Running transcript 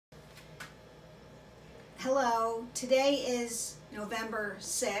Hello, today is November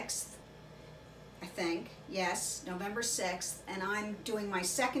 6th, I think, yes, November 6th, and I'm doing my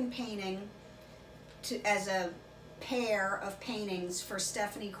second painting as a pair of paintings for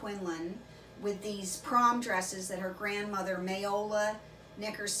Stephanie Quinlan with these prom dresses that her grandmother Mayola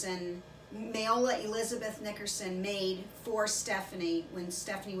Elizabeth Nickerson made for Stephanie when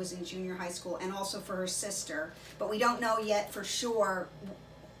Stephanie was in junior high school, and also for her sister, but we don't know yet for sure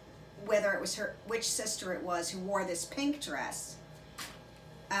whether it was which sister it was who wore this pink dress.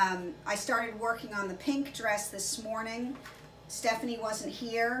 I started working on the pink dress this morning. Stephanie wasn't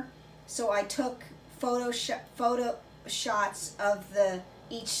here, so I took photo shots of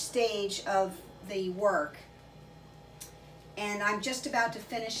each stage of the work. And I'm just about to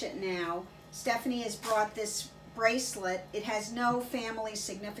finish it now. Stephanie has brought this bracelet. It has no family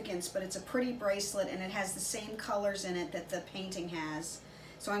significance, but it's a pretty bracelet, and it has the same colors in it that the painting has.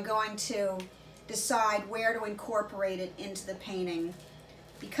 So I'm going to decide where to incorporate it into the painting.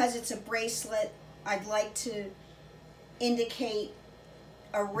 Because it's a bracelet, I'd like to indicate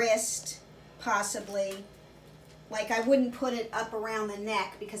a wrist, possibly. Like, I wouldn't put it up around the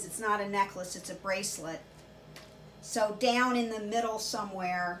neck because it's not a necklace, it's a bracelet. So down in the middle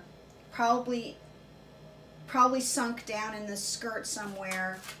somewhere, probably sunk down in the skirt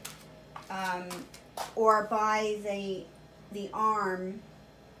somewhere, or by the arm.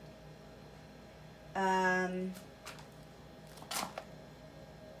 I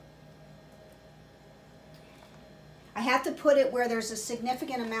have to put it where there's a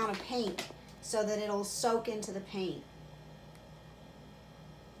significant amount of paint so that it'll soak into the paint.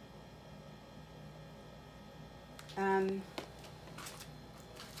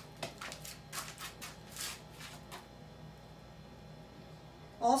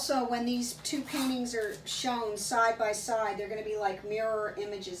 Also, when these two paintings are shown side by side, they're going to be like mirror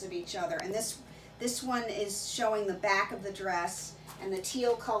images of each other. And this one is showing the back of the dress, and the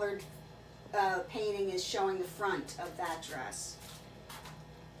teal colored painting is showing the front of that dress.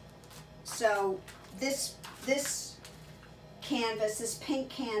 So this canvas, this pink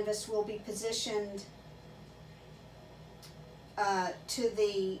canvas, will be positioned to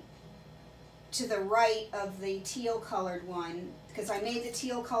the right of the teal colored one, because I made the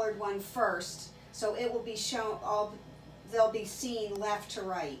teal colored one first, so it will be shown, they'll be seen left to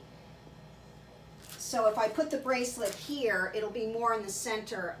right. So if I put the bracelet here, it'll be more in the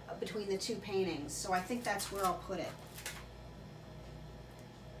center between the two paintings. So I think that's where I'll put it.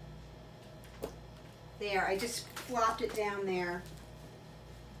 There, I just flopped it down there.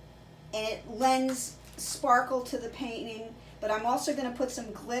 And it lends sparkle to the painting, but I'm also going to put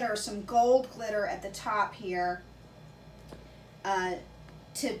some glitter, some gold glitter at the top here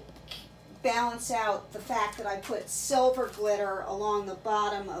to balance out the fact that I put silver glitter along the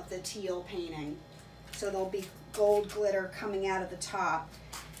bottom of the teal painting. So there'll be gold glitter coming out of the top.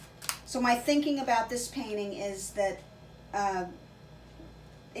 So my thinking about this painting is that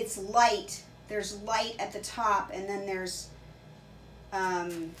it's light. There's light at the top, and then there's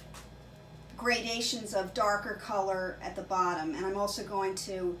gradations of darker color at the bottom. And I'm also going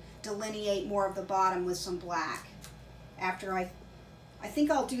to delineate more of the bottom with some black. After I think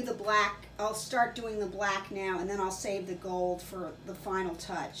I'll do the black, I'll start doing the black now, and then I'll save the gold for the final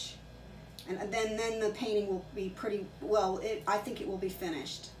touch. And then the painting will be pretty, well, I think it will be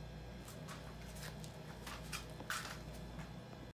finished.